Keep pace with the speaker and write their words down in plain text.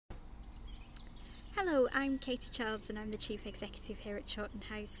Hello, I'm Katie Childs and I'm the Chief Executive here at Chawton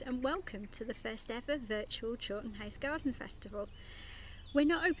House, and welcome to the first ever virtual Chawton House Garden Festival. We're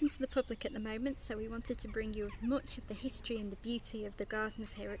not open to the public at the moment, so we wanted to bring you much of the history and the beauty of the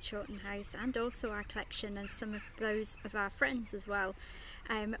gardens here at Chawton House, and also our collection and some of those of our friends as well,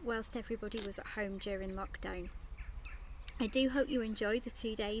 whilst everybody was at home during lockdown. I do hope you enjoy the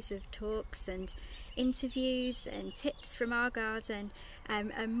 2 days of talks and interviews and tips from our garden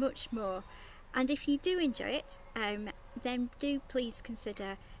and much more. And if you do enjoy it, then do please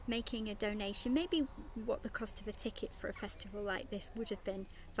consider making a donation, maybe what the cost of a ticket for a festival like this would have been,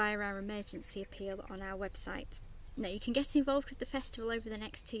 via our emergency appeal on our website. Now, you can get involved with the festival over the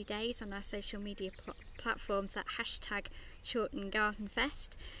next 2 days on our social media platforms at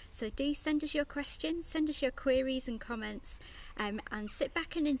 #ChawtonGardenFest. So do send us your questions, send us your queries and comments, and sit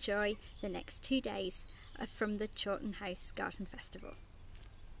back and enjoy the next 2 days from the Chawton House Garden Festival.